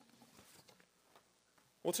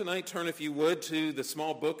Well, tonight, turn, if you would, to the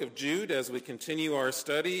small book of Jude as we continue our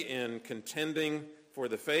study in contending for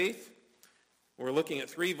the faith. We're looking at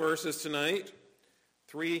 3 verses tonight,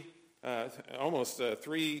 three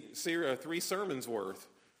sermons worth.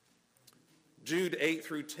 Jude 8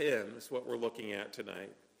 through 10 is what we're looking at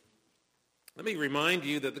tonight. Let me remind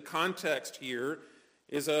you that the context here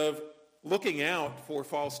is of looking out for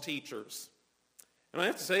false teachers. And I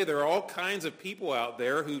have to say, there are all kinds of people out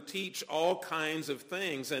there who teach all kinds of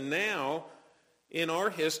things. And now, in our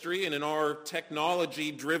history and in our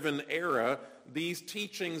technology-driven era, these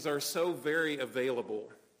teachings are so very available.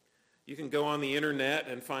 You can go on the internet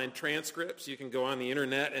and find transcripts. You can go on the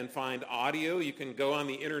internet and find audio. You can go on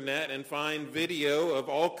the internet and find video of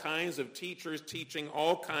all kinds of teachers teaching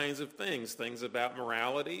all kinds of things. Things about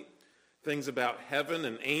morality, things about heaven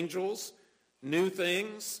and angels, new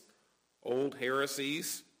things, old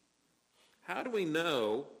heresies. How do we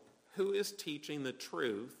know who is teaching the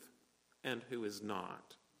truth and who is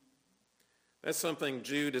not? That's something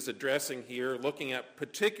Jude is addressing here, looking at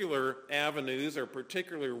particular avenues or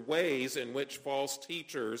particular ways in which false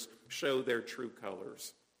teachers show their true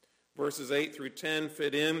colors. Verses 8 through 10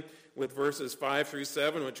 fit in with verses 5 through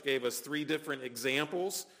 7, which gave us 3 different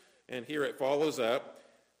examples. And here it follows up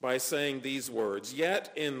by saying these words,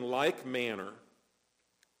 "Yet in like manner,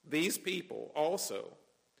 these people also,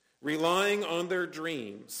 relying on their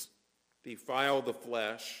dreams, defile the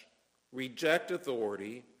flesh, reject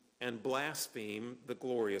authority, and blaspheme the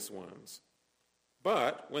glorious ones.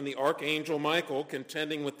 But when the archangel Michael,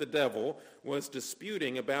 contending with the devil, was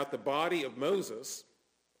disputing about the body of Moses,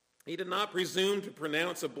 he did not presume to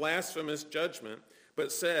pronounce a blasphemous judgment,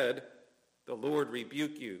 but said, 'The Lord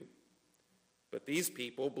rebuke you.' But these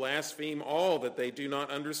people blaspheme all that they do not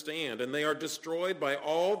understand, and they are destroyed by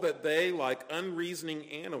all that they, like unreasoning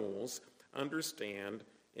animals, understand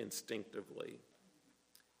instinctively."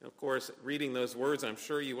 And of course, reading those words, I'm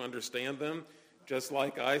sure you understand them, just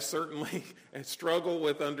like I certainly struggle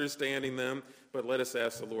with understanding them. But let us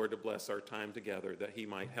ask the Lord to bless our time together, that he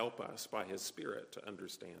might help us by his Spirit to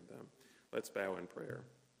understand them. Let's bow in prayer.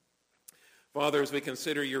 Father, as we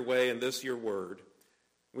consider your way and this your word,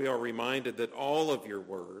 we are reminded that all of your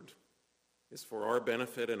word is for our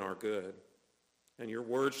benefit and our good, and your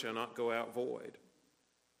word shall not go out void.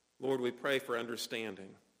 Lord, we pray for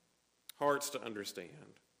understanding, hearts to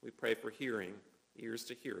understand. We pray for hearing, ears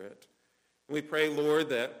to hear it. And we pray, Lord,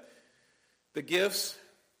 that the gifts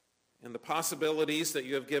and the possibilities that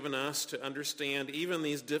you have given us to understand even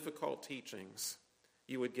these difficult teachings,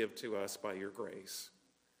 you would give to us by your grace.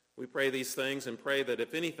 We pray these things and pray that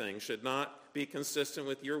if anything should not be consistent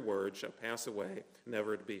with your word, shall pass away,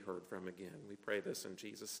 never to be heard from again. We pray this in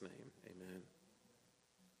Jesus' name. Amen.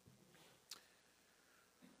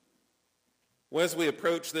 Well, as we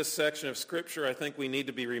approach this section of Scripture, I think we need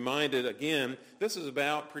to be reminded again, this is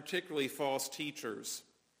about particularly false teachers.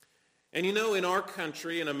 And you know, in our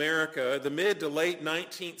country, in America, the mid to late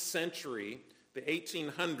 19th century, the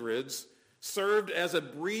 1800s, served as a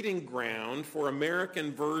breeding ground for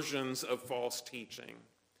American versions of false teaching.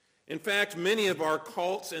 In fact, many of our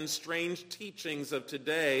cults and strange teachings of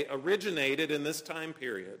today originated in this time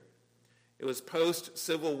period. It was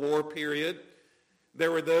post-Civil War period.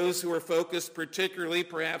 There were those who were focused particularly,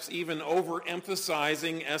 perhaps even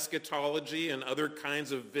overemphasizing eschatology and other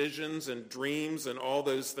kinds of visions and dreams and all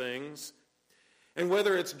those things. And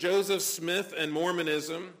whether it's Joseph Smith and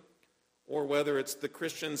Mormonism, or whether it's the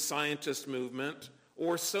Christian Scientist movement,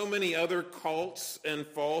 or so many other cults and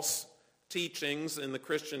false teachings in the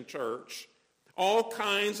Christian church, all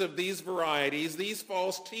kinds of these varieties, these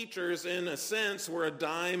false teachers, in a sense, were a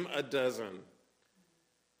dime a dozen.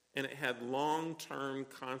 And it had long-term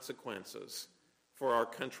consequences for our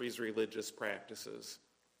country's religious practices.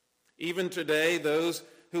 Even today, those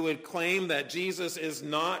who would claim that Jesus is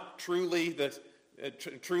not truly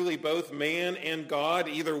both man and God,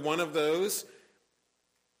 either one of those,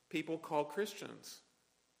 people call Christians.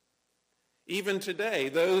 Even today,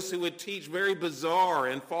 those who would teach very bizarre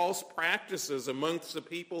and false practices amongst the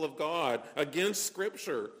people of God against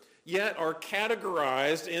Scripture, yet are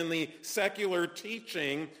categorized in the secular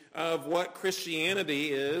teaching of what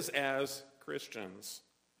Christianity is as Christians.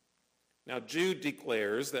 Now, Jude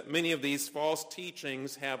declares that many of these false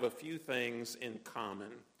teachings have a few things in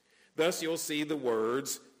common. Thus, you'll see the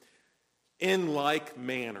words, "in like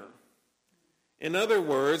manner." In other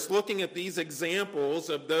words, looking at these examples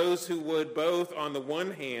of those who would both, on the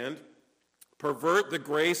one hand, pervert the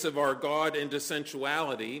grace of our God into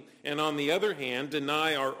sensuality, and on the other hand,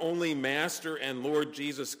 deny our only Master and Lord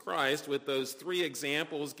Jesus Christ with those three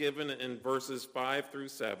examples given in verses 5 through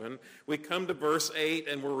 7, we come to verse 8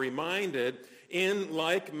 and we're reminded, in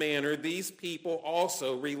like manner, these people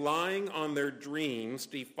also, relying on their dreams,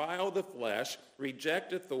 defile the flesh,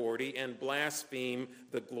 reject authority, and blaspheme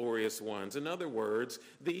the glorious ones. In other words,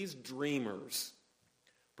 these dreamers,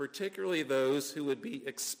 particularly those who would be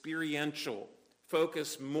experiential,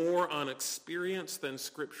 focus more on experience than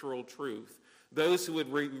scriptural truth. Those who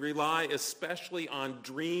would rely especially on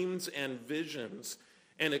dreams and visions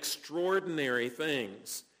and extraordinary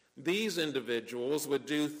things. These individuals would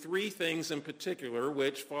do three things in particular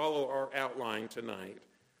which follow our outline tonight.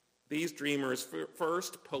 These dreamers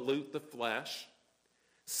first pollute the flesh.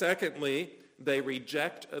 Secondly, they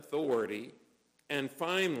reject authority. And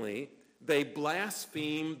finally, they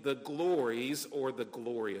blaspheme the glories or the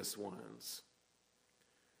glorious ones.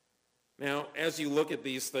 Now, as you look at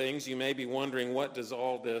these things, you may be wondering, what does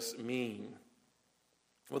all this mean?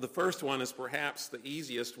 Well, the first one is perhaps the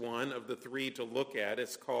easiest one of the three to look at.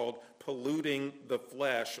 It's called polluting the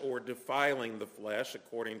flesh or defiling the flesh,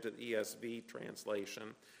 according to the ESV translation.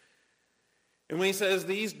 And when he says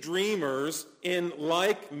these dreamers in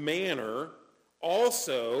like manner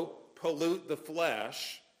also pollute the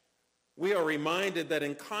flesh, we are reminded that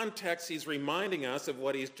in context he's reminding us of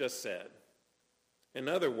what he's just said. In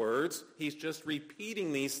other words, he's just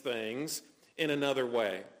repeating these things in another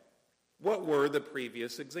way. What were the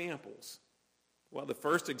previous examples? Well, the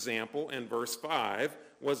first example in verse 5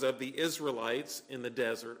 was of the Israelites in the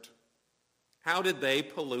desert. How did they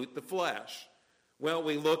pollute the flesh? Well,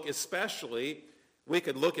 we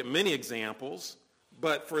could look at many examples,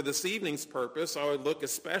 but for this evening's purpose, I would look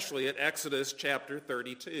especially at Exodus chapter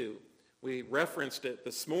 32. We referenced it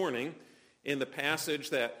this morning in the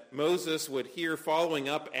passage that Moses would hear following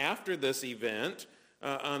up after this event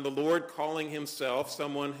on the Lord calling himself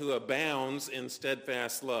someone who abounds in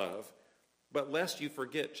steadfast love. But lest you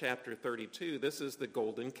forget chapter 32, this is the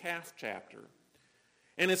golden calf chapter.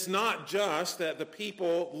 And it's not just that the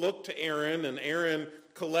people looked to Aaron and Aaron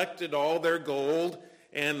collected all their gold,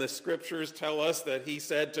 and the scriptures tell us that he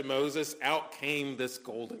said to Moses, "Out came this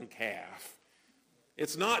golden calf."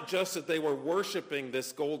 It's not just that they were worshiping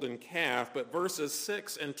this golden calf, but verses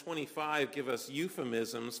 6 and 25 give us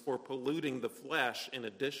euphemisms for polluting the flesh in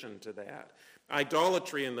addition to that.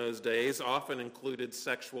 Idolatry in those days often included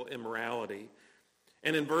sexual immorality.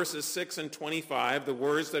 And in verses 6 and 25, the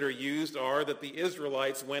words that are used are that the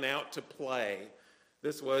Israelites went out to play.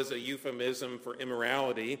 This was a euphemism for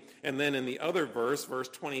immorality. And then in the other verse, verse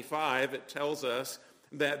 25, it tells us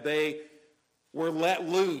that they were let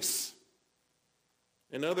loose.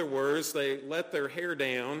 In other words, they let their hair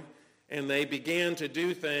down and they began to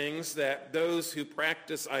do things that those who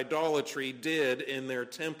practice idolatry did in their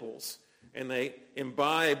temples. And they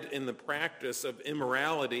imbibed in the practice of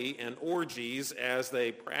immorality and orgies as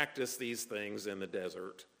they practiced these things in the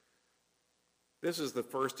desert. This is the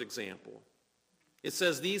first example. It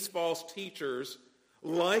says these false teachers,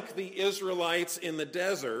 like the Israelites in the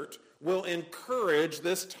desert, will encourage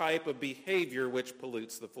this type of behavior which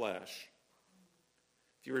pollutes the flesh.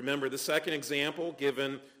 If you remember the second example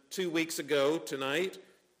given 2 weeks ago tonight,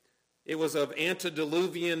 it was of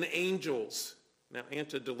antediluvian angels. Now,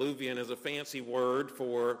 antediluvian is a fancy word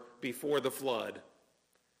for before the flood.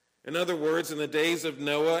 In other words, in the days of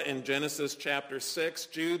Noah in Genesis chapter 6,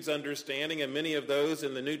 Jude's understanding, and many of those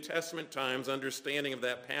in the New Testament times understanding of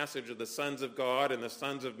that passage of the sons of God and the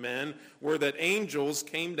sons of men, were that angels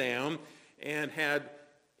came down and had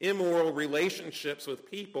immoral relationships with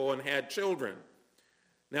people and had children.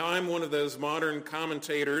 Now, I'm one of those modern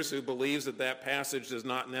commentators who believes that that passage does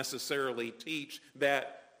not necessarily teach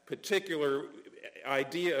that particular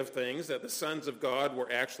idea of things, that the sons of God were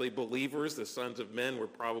actually believers, the sons of men were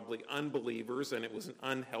probably unbelievers, and it was an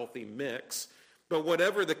unhealthy mix. But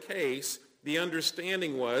whatever the case, the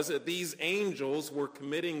understanding was that these angels were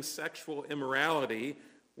committing sexual immorality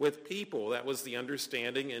with people. That was the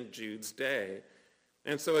understanding in Jude's day.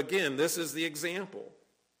 And so again, this is the example.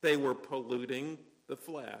 They were polluting the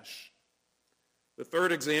flesh. The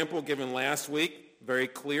third example given last week, very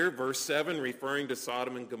clear, verse 7, referring to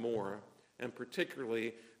Sodom and Gomorrah, and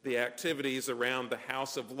particularly the activities around the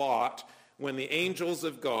house of Lot, when the angels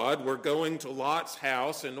of God were going to Lot's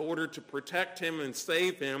house in order to protect him and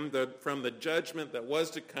save him from the judgment that was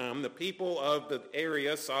to come. The people of the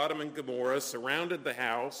area, Sodom and Gomorrah, surrounded the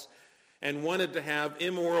house and wanted to have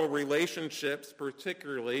immoral relationships,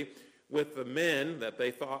 particularly with the men that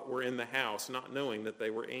they thought were in the house, not knowing that they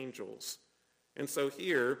were angels. And so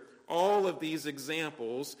here, all of these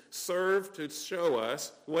examples serve to show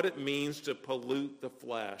us what it means to pollute the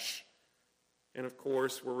flesh. And of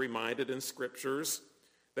course, we're reminded in scriptures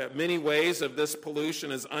that many ways of this pollution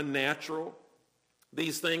is unnatural.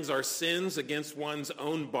 These things are sins against one's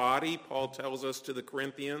own body, Paul tells us to the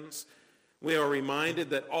Corinthians. We are reminded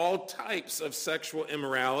that all types of sexual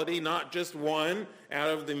immorality, not just one out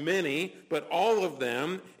of the many, but all of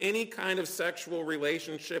them, any kind of sexual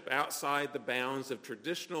relationship outside the bounds of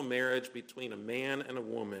traditional marriage between a man and a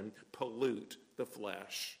woman, pollute the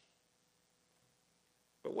flesh.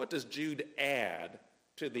 But what does Jude add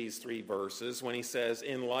to these three verses when he says,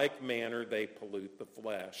 in like manner they pollute the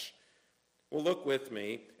flesh? Well, look with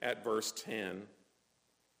me at verse 10.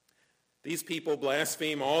 These people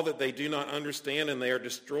blaspheme all that they do not understand, and they are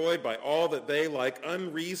destroyed by all that they, like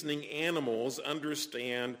unreasoning animals,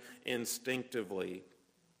 understand instinctively.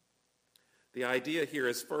 The idea here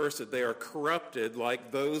is first that they are corrupted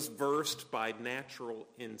like those versed by natural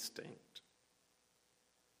instinct.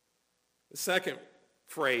 The second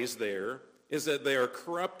phrase there is that they are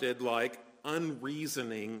corrupted like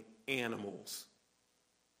unreasoning animals.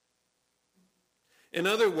 In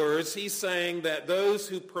other words, he's saying that those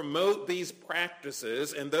who promote these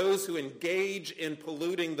practices and those who engage in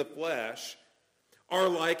polluting the flesh are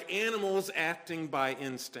like animals acting by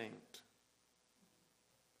instinct.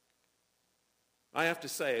 I have to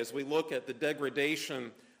say, as we look at the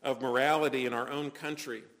degradation of morality in our own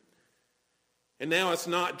country, and now it's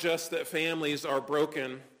not just that families are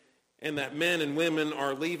broken and that men and women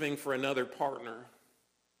are leaving for another partner.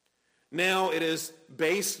 Now it is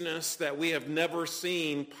baseness that we have never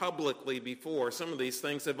seen publicly before. Some of these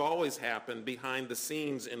things have always happened behind the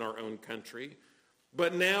scenes in our own country,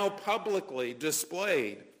 but now publicly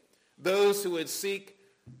displayed. Those who would seek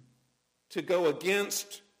to go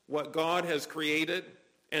against what God has created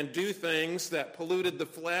and do things that polluted the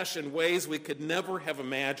flesh in ways we could never have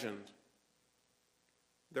imagined.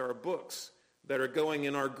 There are books that are going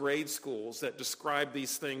in our grade schools that describe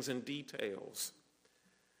these things in details.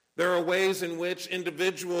 There are ways in which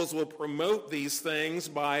individuals will promote these things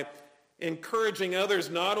by encouraging others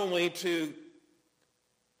not only to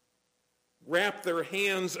wrap their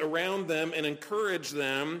hands around them and encourage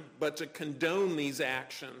them, but to condone these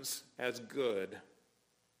actions as good.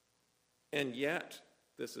 And yet,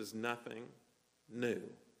 this is nothing new.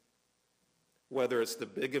 Whether it's the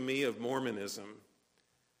bigamy of Mormonism,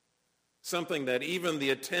 something that even the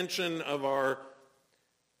attention of our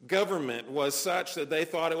government was such that they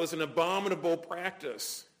thought it was an abominable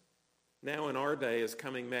practice, now in our day is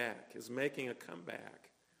coming back, is making a comeback.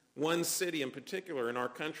 One city in particular in our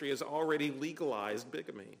country has already legalized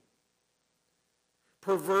bigamy.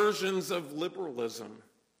 Perversions of liberalism.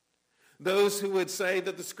 Those who would say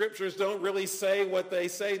that the scriptures don't really say what they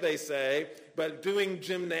say, but doing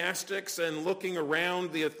gymnastics and looking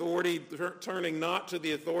around the authority, turning not to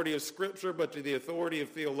the authority of scripture, but to the authority of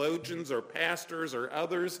theologians or pastors or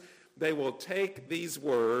others, they will take these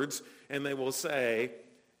words and they will say,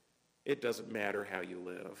 it doesn't matter how you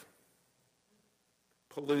live.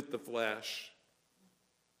 Pollute the flesh.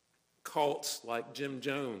 Cults like Jim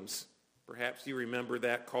Jones. Perhaps you remember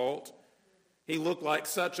that cult. He looked like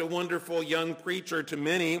such a wonderful young preacher to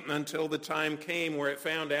many until the time came where it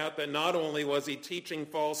found out that not only was he teaching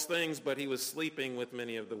false things, but he was sleeping with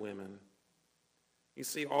many of the women. You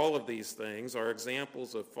see, all of these things are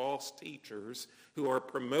examples of false teachers who are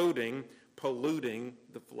promoting polluting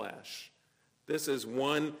the flesh. This is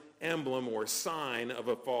one emblem or sign of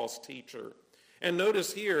a false teacher. And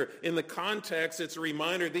notice here, in the context, it's a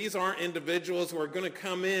reminder, these aren't individuals who are going to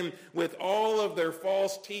come in with all of their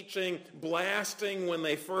false teaching blasting when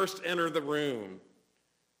they first enter the room.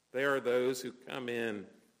 They are those who come in,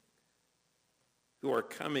 who are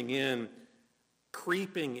coming in,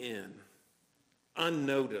 creeping in,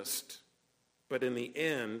 unnoticed. But in the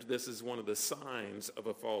end, this is one of the signs of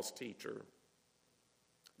a false teacher.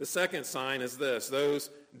 The second sign is this, those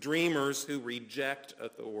dreamers who reject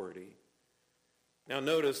authority. Now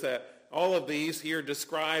notice that all of these here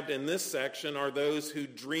described in this section are those who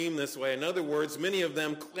dream this way. In other words, many of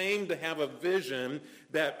them claim to have a vision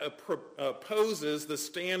that opposes the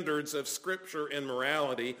standards of Scripture and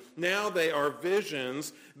morality. Now they are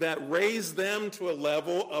visions that raise them to a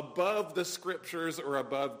level above the Scriptures or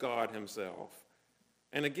above God himself.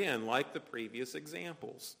 And again, like the previous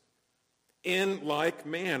examples, in like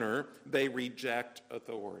manner, they reject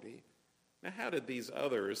authority. Now, how did these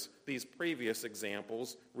previous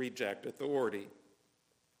examples, reject authority?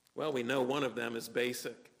 Well, we know one of them is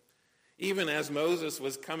basic. Even as Moses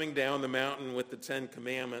was coming down the mountain with the 10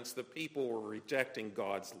 Commandments, the people were rejecting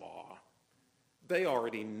God's law. They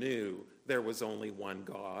already knew there was only one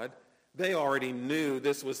God. They already knew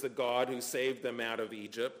this was the God who saved them out of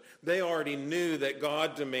Egypt. They already knew that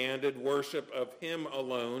God demanded worship of him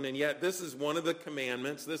alone, and yet this is one of the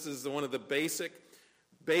commandments. This is one of the basic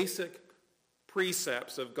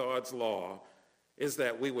precepts of God's law, is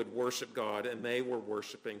that we would worship God, and they were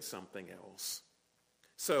worshiping something else.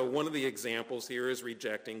 So one of the examples here is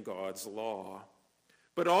rejecting God's law.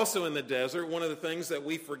 But also in the desert, one of the things that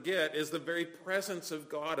we forget is the very presence of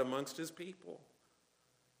God amongst his people.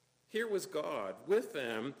 Here was God with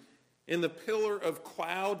them in the pillar of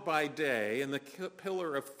cloud by day and the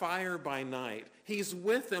pillar of fire by night. He's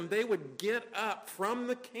with them. They would get up from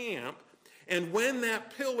the camp, and when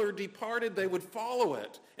that pillar departed, they would follow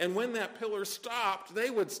it. And when that pillar stopped, they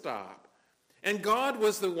would stop. And God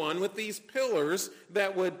was the one with these pillars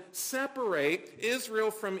that would separate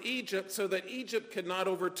Israel from Egypt so that Egypt could not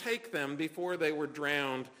overtake them before they were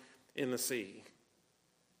drowned in the sea.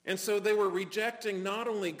 And so they were rejecting not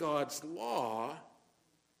only God's law,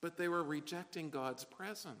 but they were rejecting God's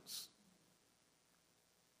presence.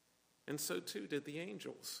 And so too did the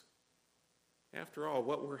angels. After all,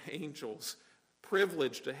 what were angels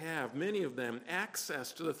privileged to have? Many of them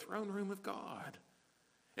access to the throne room of God.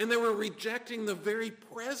 And they were rejecting the very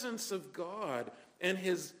presence of God and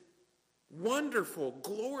his wonderful,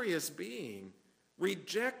 glorious being,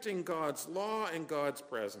 rejecting God's law and God's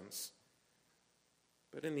presence.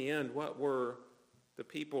 But in the end, what were the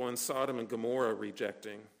people in Sodom and Gomorrah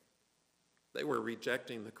rejecting? They were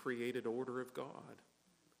rejecting the created order of God.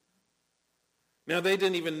 Now, they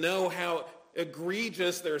didn't even know how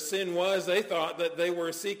egregious their sin was. They thought that they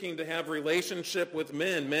were seeking to have relationship with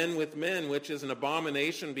men with men, which is an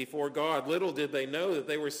abomination before God. Little did they know that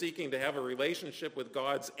they were seeking to have a relationship with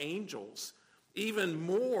God's angels, even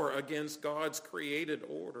more against God's created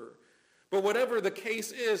order. But whatever the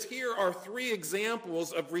case is, here are three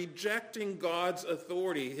examples of rejecting God's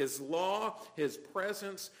authority, his law, his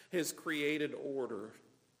presence, his created order.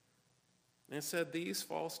 And it said these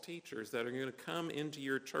false teachers that are going to come into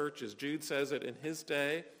your churches, Jude says it in his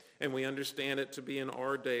day, and we understand it to be in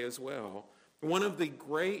our day as well. One of the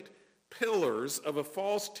great pillars of a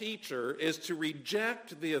false teacher is to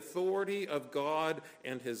reject the authority of God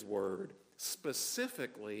and his word,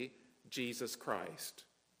 specifically Jesus Christ.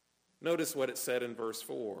 Notice what it said in verse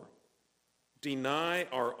 4. Deny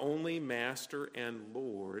our only Master and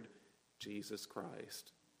Lord, Jesus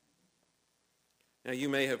Christ. Now, you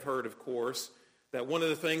may have heard, of course, that one of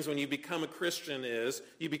the things when you become a Christian is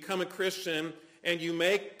you become a Christian and you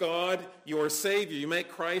make God your Savior. You make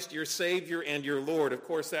Christ your Savior and your Lord. Of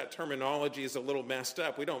course, that terminology is a little messed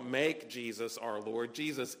up. We don't make Jesus our Lord.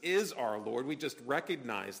 Jesus is our Lord. We just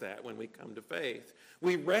recognize that when we come to faith.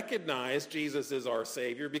 We recognize Jesus is our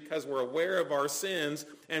Savior because we're aware of our sins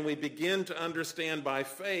and we begin to understand by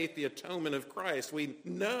faith the atonement of Christ. We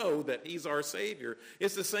know that he's our Savior.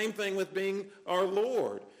 It's the same thing with being our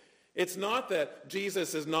Lord. It's not that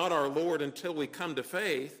Jesus is not our Lord until we come to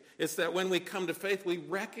faith. It's that when we come to faith, we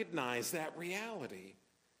recognize that reality.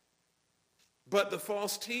 But the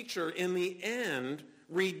false teacher, in the end,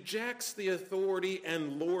 rejects the authority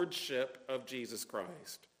and lordship of Jesus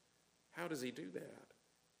Christ. How does he do that?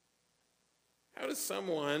 How does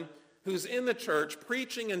someone who's in the church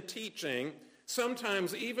preaching and teaching,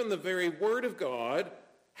 sometimes even the very word of God,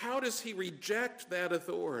 how does he reject that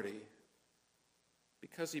authority?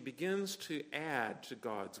 Because he begins to add to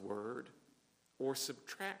God's word or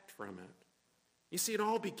subtract from it. You see, it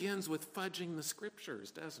all begins with fudging the scriptures,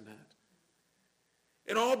 doesn't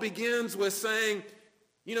it? It all begins with saying,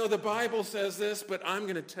 you know, the Bible says this, but I'm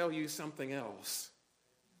going to tell you something else.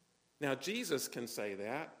 Now, Jesus can say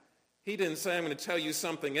that. He didn't say, I'm going to tell you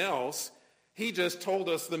something else. He just told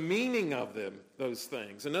us the meaning of them, those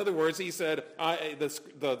things. In other words, he said,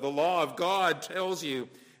 the law of God tells you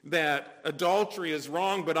that adultery is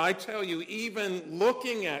wrong, but I tell you, even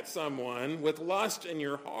looking at someone with lust in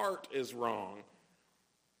your heart is wrong.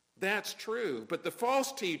 That's true. But the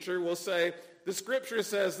false teacher will say, the scripture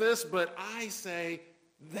says this, but I say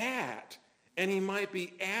that. And he might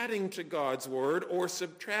be adding to God's word or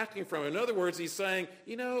subtracting from it. In other words, he's saying,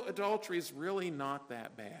 you know, adultery is really not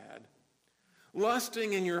that bad.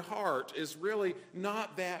 Lusting in your heart is really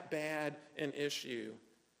not that bad an issue.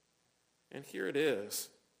 And here it is.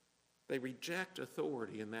 They reject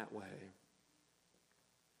authority in that way.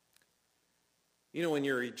 You know, when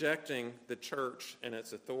you're rejecting the church and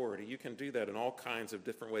its authority, you can do that in all kinds of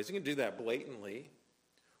different ways. You can do that blatantly,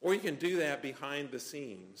 or you can do that behind the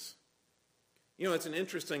scenes. You know, it's an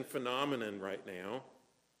interesting phenomenon right now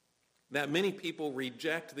that many people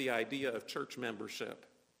reject the idea of church membership.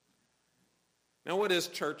 Now, what is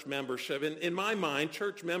church membership? In my mind,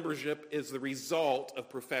 church membership is the result of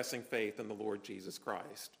professing faith in the Lord Jesus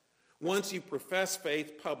Christ. Once you profess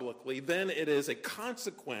faith publicly, then it is a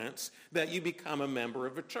consequence that you become a member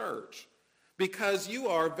of a church, because you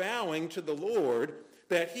are vowing to the Lord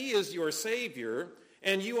that he is your Savior,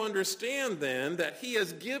 and you understand then that he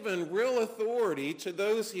has given real authority to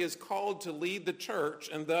those he has called to lead the church,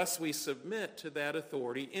 and thus we submit to that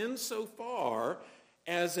authority insofar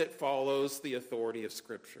as it follows the authority of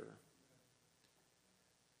Scripture.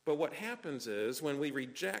 But what happens is when we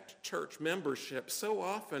reject church membership, so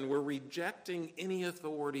often we're rejecting any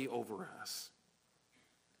authority over us.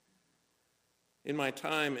 In my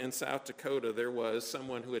time in South Dakota, there was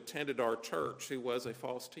someone who attended our church who was a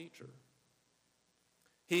false teacher.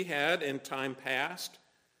 He had, in time past,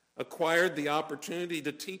 acquired the opportunity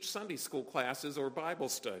to teach Sunday school classes or Bible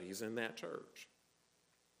studies in that church.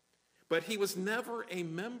 But he was never a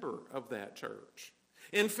member of that church.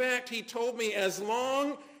 In fact, he told me, as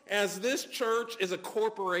long as this church is a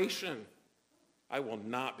corporation, I will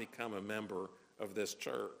not become a member of this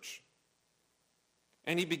church.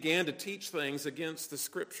 And he began to teach things against the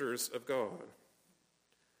Scriptures of God.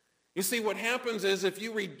 You see, what happens is if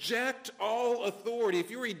you reject all authority,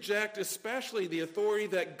 if you reject especially the authority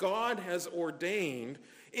that God has ordained,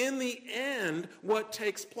 in the end, what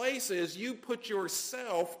takes place is you put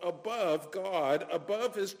yourself above God,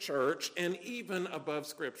 above his church, and even above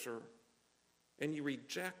Scripture. And you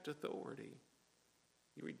reject authority.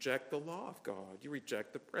 You reject the law of God. You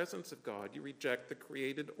reject the presence of God. You reject the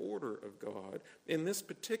created order of God. In this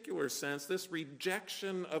particular sense, this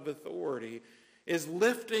rejection of authority is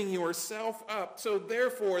lifting yourself up. So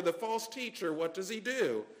therefore, the false teacher, what does he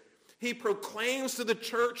do? He proclaims to the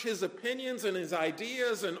church his opinions and his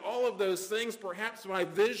ideas and all of those things, perhaps by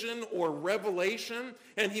vision or revelation,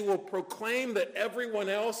 and he will proclaim that everyone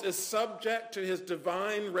else is subject to his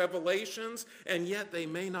divine revelations, and yet they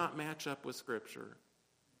may not match up with Scripture.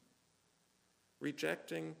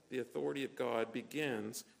 Rejecting the authority of God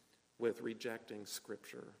begins with rejecting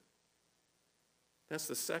Scripture. That's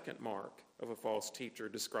the second mark of a false teacher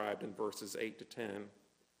described in verses 8 to 10.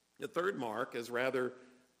 The third mark is rather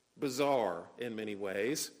bizarre in many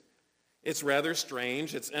ways. It's rather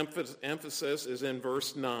strange. Its emphasis is in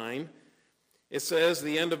verse 9. It says,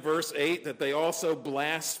 the end of verse 8, that they also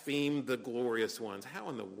blasphemed the glorious ones. How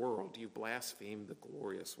in the world do you blaspheme the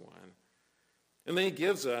glorious one? And then he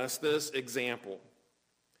gives us this example.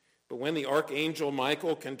 But when the archangel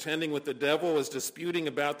Michael, contending with the devil, was disputing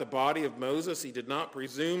about the body of Moses, he did not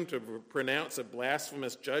presume to pronounce a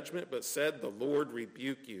blasphemous judgment, but said, the Lord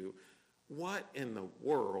rebuke you. What in the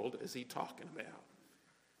world is he talking about?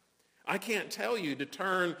 I can't tell you to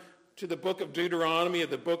turn to the book of Deuteronomy or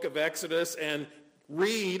the book of Exodus and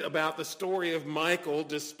read about the story of Michael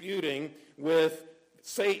disputing with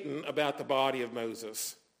Satan about the body of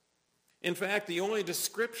Moses. In fact, the only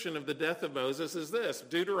description of the death of Moses is this.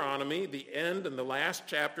 Deuteronomy, the end and the last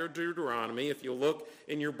chapter of Deuteronomy, if you look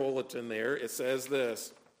in your bulletin there, it says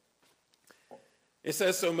this. It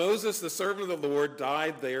says, so Moses, the servant of the Lord,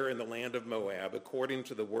 died there in the land of Moab, according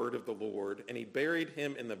to the word of the Lord, and he buried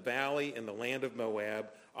him in the valley in the land of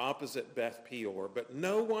Moab, opposite Beth Peor. But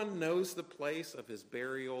no one knows the place of his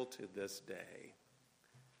burial to this day.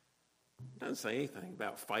 It doesn't say anything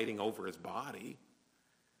about fighting over his body.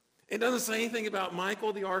 It doesn't say anything about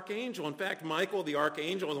Michael the archangel. In fact, Michael the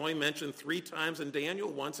archangel is only mentioned 3 times in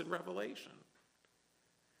Daniel, once in Revelation.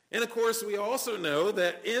 And of course, we also know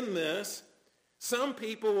that in this, some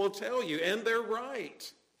people will tell you, and they're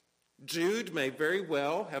right, Jude may very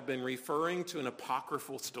well have been referring to an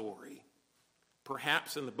apocryphal story,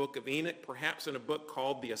 perhaps in the book of Enoch, perhaps in a book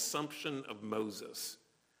called The Assumption of Moses.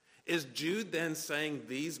 Is Jude then saying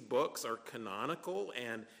these books are canonical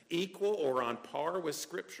and equal or on par with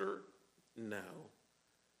Scripture? No.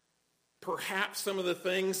 Perhaps some of the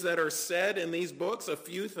things that are said in these books, a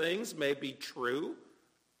few things may be true.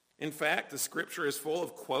 In fact, the Scripture is full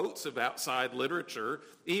of quotes of outside literature.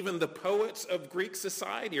 Even the poets of Greek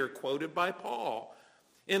society are quoted by Paul.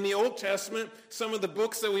 In the Old Testament, some of the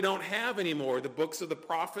books that we don't have anymore, the books of the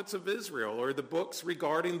prophets of Israel or the books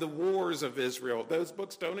regarding the wars of Israel, those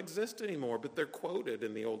books don't exist anymore, but they're quoted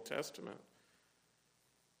in the Old Testament.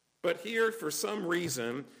 But here, for some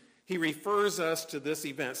reason, he refers us to this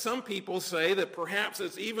event. Some people say that perhaps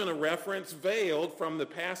it's even a reference veiled from the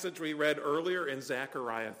passage we read earlier in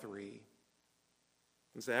Zechariah 3.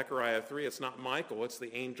 In Zechariah 3, it's not Michael, it's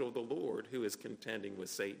the angel of the Lord who is contending with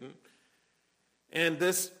Satan. And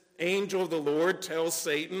this angel of the Lord tells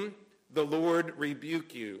Satan, the Lord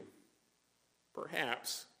rebuke you.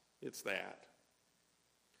 Perhaps it's that.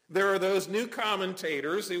 There are those new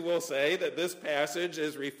commentators who will say that this passage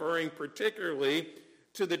is referring particularly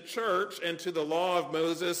to the church and to the law of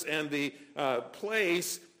Moses and the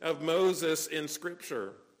place of Moses in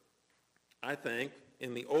Scripture. I think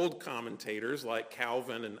in the old commentators like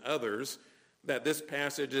Calvin and others that this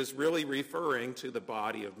passage is really referring to the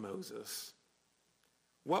body of Moses.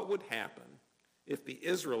 What would happen if the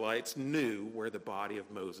Israelites knew where the body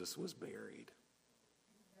of Moses was buried?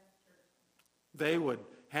 They would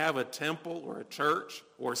have a temple or a church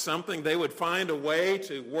or something. They would find a way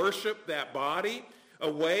to worship that body, a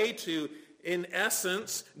way to, in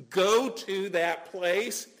essence, go to that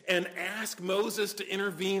place and ask Moses to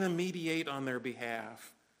intervene and mediate on their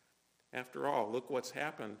behalf. After all, look what's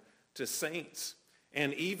happened to saints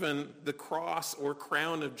and even the cross or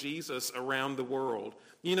crown of Jesus around the world.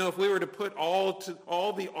 You know, if we were to put all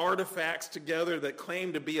the artifacts together that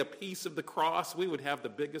claim to be a piece of the cross, we would have the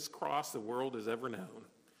biggest cross the world has ever known.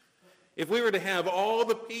 If we were to have all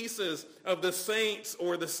the pieces of the saints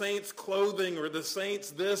or the saints' clothing or the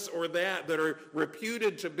saints this or that are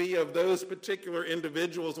reputed to be of those particular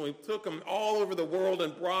individuals, and we took them all over the world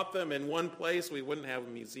and brought them in one place, we wouldn't have a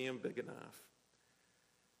museum big enough.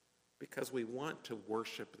 Because we want to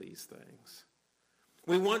worship these things.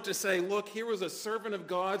 We want to say, look, here was a servant of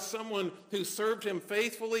God, someone who served him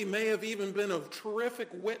faithfully, may have even been a terrific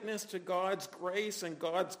witness to God's grace and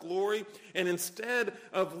God's glory. And instead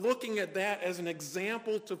of looking at that as an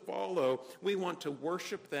example to follow, we want to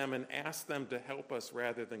worship them and ask them to help us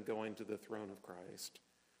rather than going to the throne of Christ.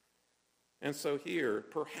 And so here,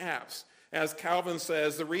 perhaps, as Calvin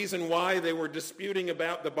says, the reason why they were disputing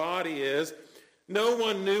about the body is no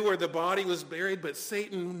one knew where the body was buried, but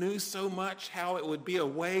Satan knew so much how it would be a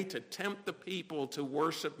way to tempt the people to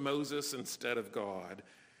worship Moses instead of God.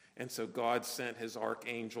 And so God sent his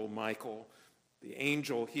archangel Michael, the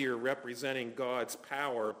angel here representing God's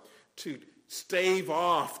power, to stave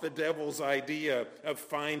off the devil's idea of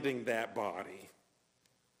finding that body.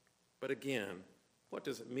 But again, what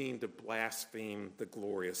does it mean to blaspheme the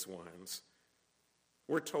glorious ones?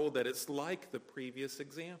 We're told that it's like the previous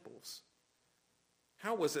examples.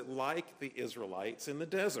 How was it like the Israelites in the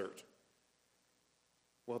desert?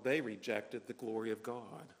 Well, they rejected the glory of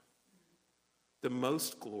God, the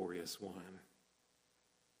most glorious one.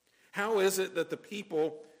 How is it that the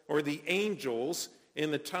people or the angels in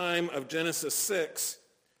the time of Genesis 6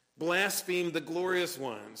 blasphemed the glorious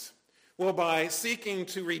ones? Well, by seeking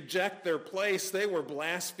to reject their place, they were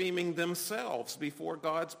blaspheming themselves before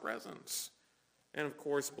God's presence. And of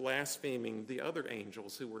course, blaspheming the other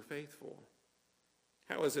angels who were faithful.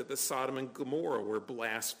 How is it that Sodom and Gomorrah were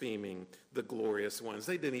blaspheming the glorious ones?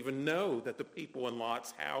 They didn't even know that the people in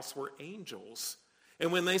Lot's house were angels.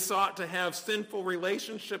 And when they sought to have sinful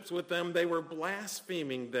relationships with them, they were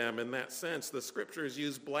blaspheming them in that sense. The scriptures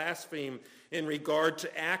use blaspheme in regard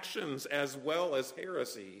to actions as well as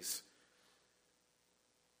heresies.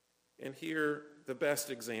 And here, the best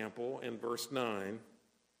example in verse 9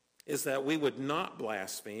 is that we would not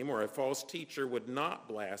blaspheme, or a false teacher would not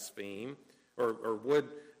blaspheme, or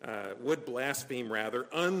would blaspheme rather,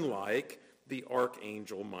 unlike the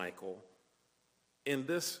archangel Michael. In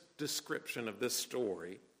this description of this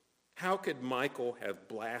story, how could Michael have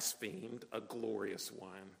blasphemed a glorious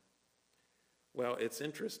one? Well, it's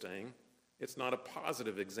interesting. It's not a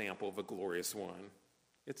positive example of a glorious one.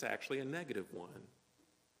 It's actually a negative one.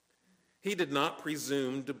 He did not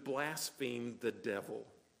presume to blaspheme the devil.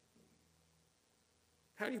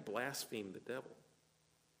 How do you blaspheme the devil?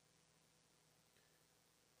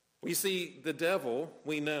 We see the devil,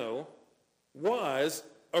 we know, was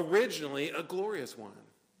originally a glorious one.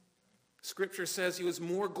 Scripture says he was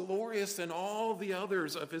more glorious than all the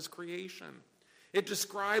others of his creation. It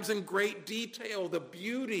describes in great detail the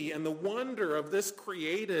beauty and the wonder of this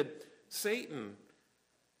created Satan.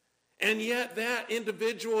 And yet that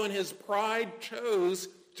individual in his pride chose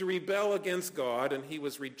to rebel against God, and he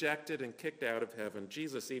was rejected and kicked out of heaven.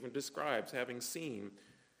 Jesus even describes having seen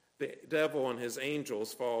the devil and his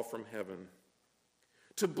angels fall from heaven.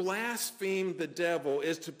 To blaspheme the devil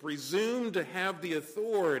is to presume to have the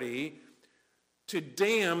authority to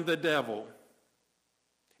damn the devil.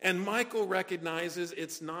 And Michael recognizes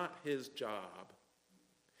it's not his job.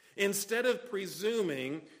 Instead of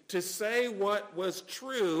presuming to say what was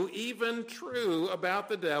true, even true about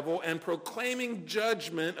the devil, and proclaiming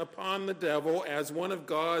judgment upon the devil as one of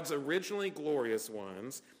God's originally glorious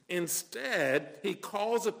ones, instead he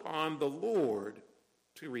calls upon the Lord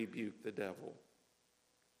to rebuke the devil.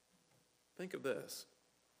 Think of this.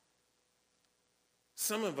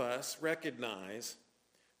 Some of us recognize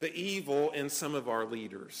the evil in some of our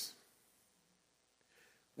leaders.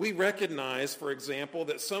 We recognize, for example,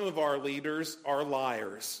 that some of our leaders are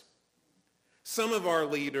liars. Some of our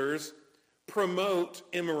leaders promote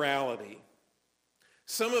immorality.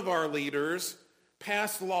 Some of our leaders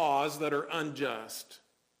pass laws that are unjust.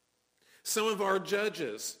 Some of our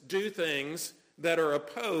judges do things that are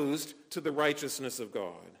opposed to the righteousness of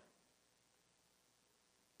God.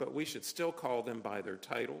 But we should still call them by their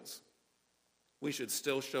titles. We should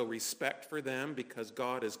still show respect for them because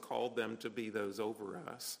God has called them to be those over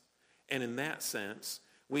us. And in that sense,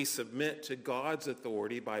 we submit to God's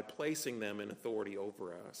authority by placing them in authority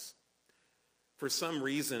over us. For some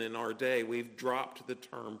reason in our day, we've dropped the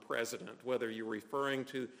term president. Whether you're referring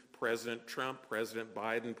to President Trump, President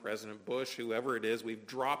Biden, President Bush, whoever it is, we've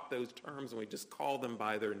dropped those terms and we just call them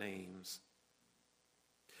by their names.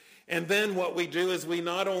 And then what we do is we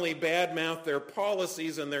not only badmouth their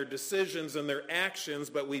policies and their decisions and their actions,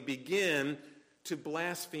 but we begin to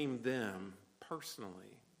blaspheme them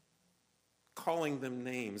personally, calling them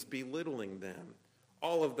names, belittling them,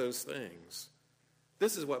 all of those things.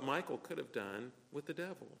 This is what Michael could have done with the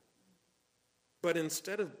devil. But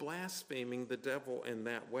instead of blaspheming the devil in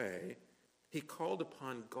that way, he called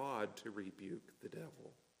upon God to rebuke the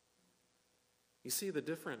devil. You see the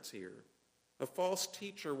difference here. A false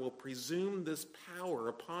teacher will presume this power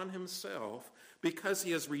upon himself because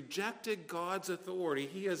he has rejected God's authority.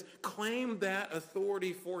 He has claimed that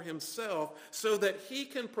authority for himself so that he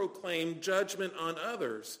can proclaim judgment on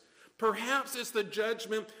others. Perhaps it's the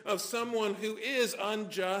judgment of someone who is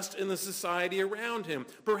unjust in the society around him.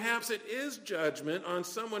 Perhaps it is judgment on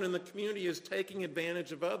someone in the community who is taking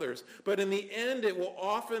advantage of others. But in the end, it will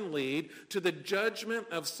often lead to the judgment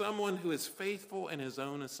of someone who is faithful in his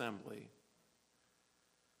own assembly.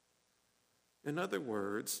 In other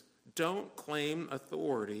words, don't claim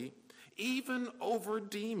authority even over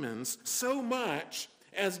demons so much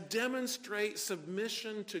as demonstrate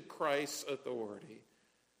submission to Christ's authority.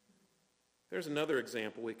 There's another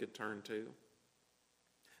example we could turn to.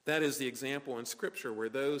 That is the example in Scripture where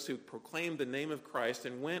those who proclaimed the name of Christ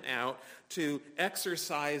and went out to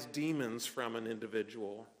exorcise demons from an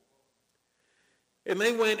individual. And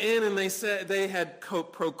they went in and they said they had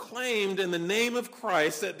proclaimed in the name of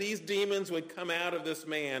Christ that these demons would come out of this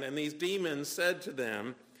man. And these demons said to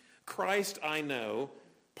them, "Christ I know,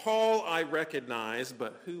 Paul I recognize,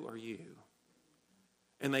 but who are you?"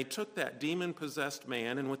 And they took that demon-possessed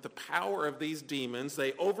man, and with the power of these demons,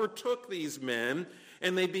 they overtook these men,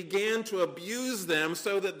 and they began to abuse them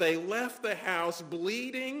so that they left the house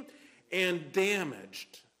bleeding and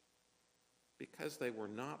damaged because they were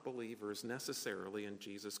not believers necessarily in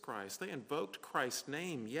Jesus Christ. They invoked Christ's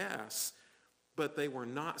name, yes, but they were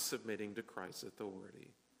not submitting to Christ's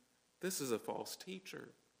authority. This is a false teacher.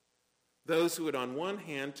 Those who would on one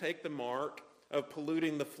hand take the mark of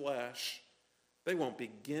polluting the flesh, they won't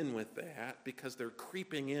begin with that because they're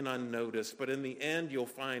creeping in unnoticed. But in the end, you'll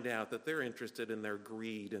find out that they're interested in their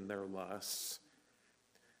greed and their lusts.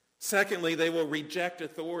 Secondly, they will reject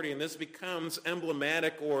authority, and this becomes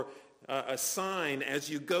emblematic or a sign as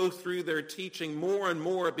you go through their teaching. More and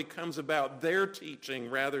more it becomes about their teaching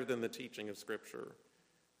rather than the teaching of Scripture.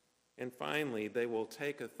 And finally, they will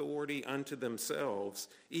take authority unto themselves,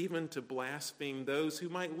 even to blaspheme those who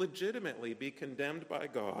might legitimately be condemned by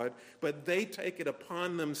God, but they take it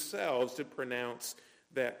upon themselves to pronounce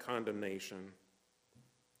that condemnation.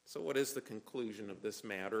 So what is the conclusion of this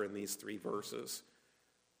matter in these 3 verses?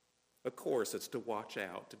 Of course, it's to watch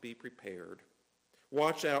out, to be prepared.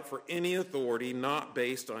 Watch out for any authority not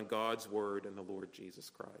based on God's word and the Lord Jesus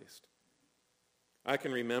Christ. I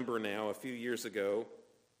can remember now, a few years ago,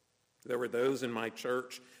 there were those in my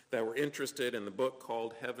church that were interested in the book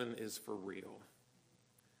called Heaven is for Real.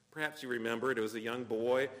 Perhaps you remember it. It was a young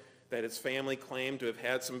boy that his family claimed to have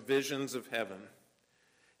had some visions of heaven.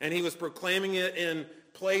 And he was proclaiming it in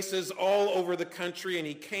places all over the country, and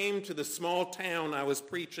he came to the small town I was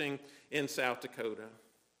preaching in South Dakota.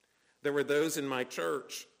 There were those in my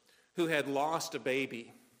church who had lost a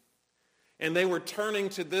baby, and they were turning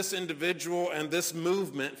to this individual and this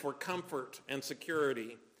movement for comfort and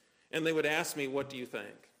security. And they would ask me, "What do you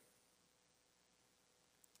think?"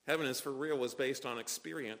 Heaven is for Real was based on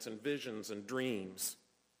experience and visions and dreams.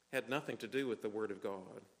 It had nothing to do with the Word of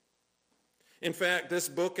God. In fact, this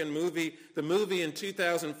book and movie, the movie in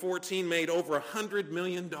 2014 made over $100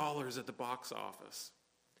 million at the box office.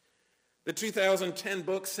 The 2010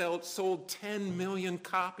 book sold 10 million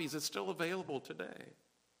copies. It's still available today.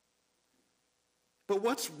 But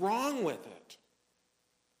what's wrong with it?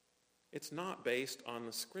 It's not based on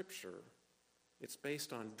the Scripture. It's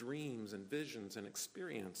based on dreams and visions and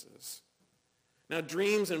experiences. Now,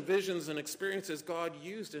 dreams and visions and experiences God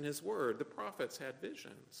used in his word. The prophets had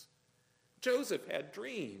visions. Joseph had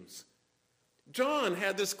dreams. John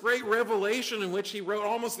had this great revelation in which he wrote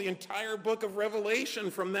almost the entire book of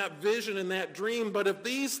Revelation from that vision and that dream. But if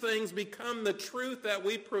these things become the truth that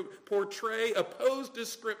we portray opposed to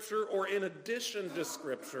Scripture or in addition to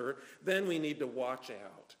Scripture, then we need to watch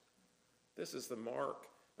out. This is the mark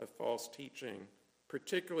of false teaching,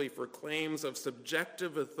 particularly for claims of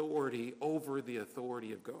subjective authority over the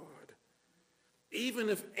authority of God. Even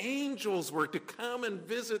if angels were to come and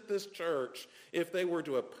visit this church, if they were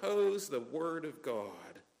to oppose the word of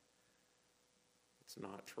God, it's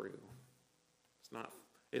not true.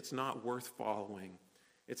 It's not worth following.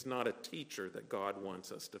 It's not a teacher that God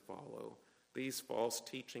wants us to follow. These false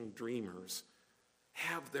teaching dreamers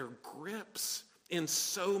have their grips in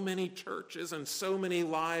so many churches and so many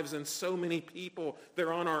lives and so many people.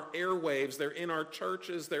 They're on our airwaves. They're in our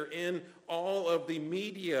churches. They're in all of the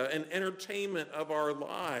media and entertainment of our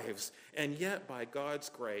lives. And yet, by God's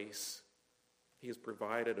grace, he has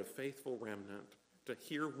provided a faithful remnant to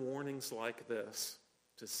hear warnings like this,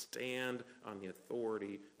 to stand on the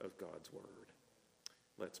authority of God's word.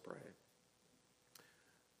 Let's pray.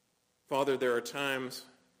 Father, there are times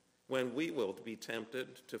when we will be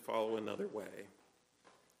tempted to follow another way.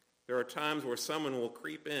 There are times where someone will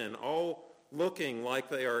creep in, all looking like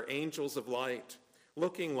they are angels of light,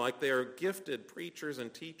 looking like they are gifted preachers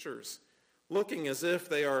and teachers, looking as if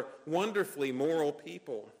they are wonderfully moral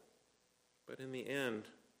people. But in the end,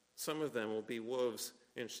 some of them will be wolves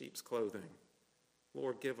in sheep's clothing.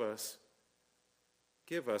 Lord, give us,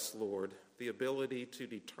 Lord, the ability to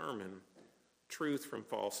determine truth from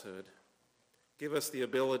falsehood. Give us the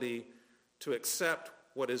ability to accept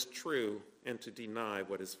what is true and to deny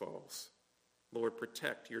what is false. Lord,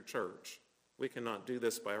 protect your church. We cannot do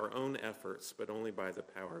this by our own efforts, but only by the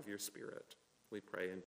power of your Spirit. We pray in